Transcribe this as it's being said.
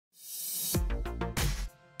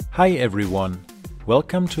Hi everyone!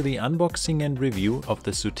 Welcome to the unboxing and review of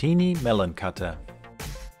the SUTENI Melon Cutter.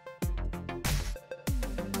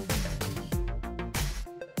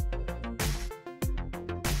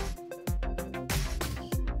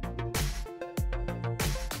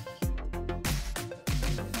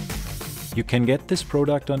 You can get this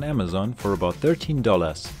product on Amazon for about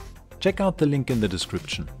 $13. Check out the link in the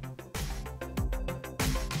description.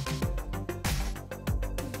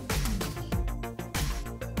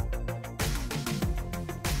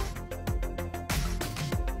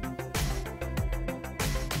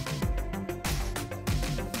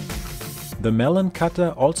 The melon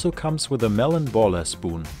cutter also comes with a melon baller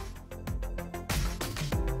spoon.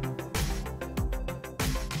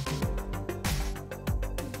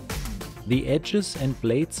 The edges and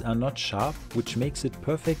blades are not sharp, which makes it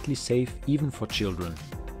perfectly safe even for children.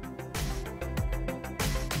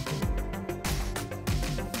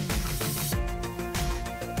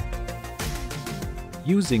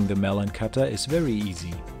 Using the melon cutter is very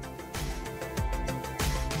easy.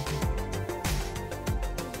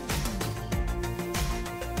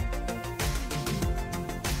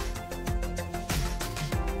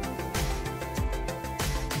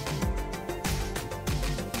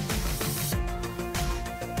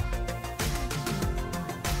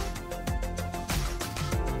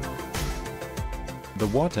 The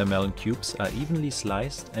watermelon cubes are evenly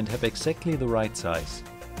sliced and have exactly the right size.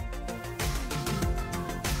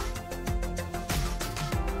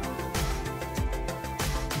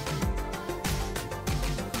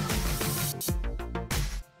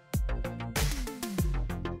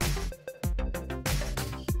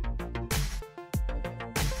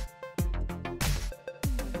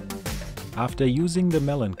 After using the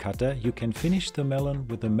melon cutter, you can finish the melon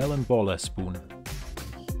with a melon baller spoon.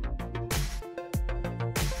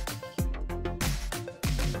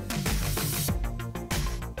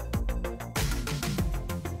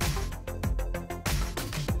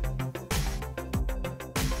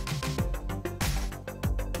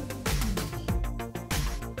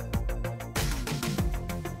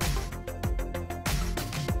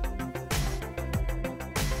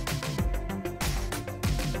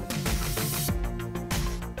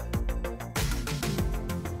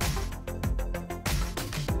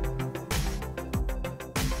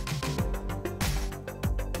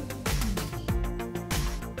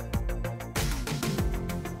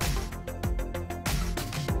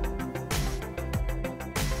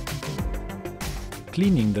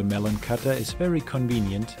 Cleaning the melon cutter is very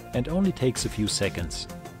convenient and only takes a few seconds.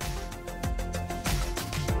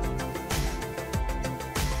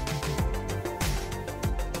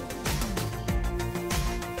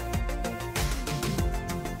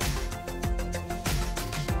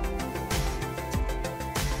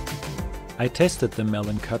 I tested the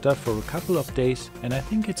melon cutter for a couple of days and I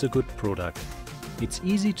think it's a good product. It's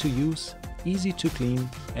easy to use, easy to clean,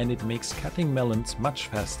 and it makes cutting melons much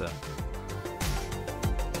faster.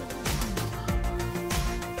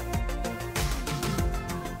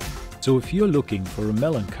 So if you're looking for a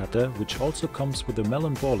melon cutter which also comes with a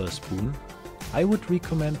melon baller spoon, I would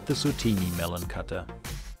recommend the SUTENI Melon Cutter.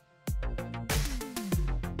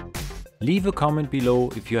 Leave a comment below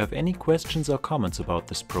if you have any questions or comments about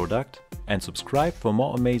this product, and subscribe for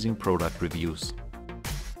more amazing product reviews.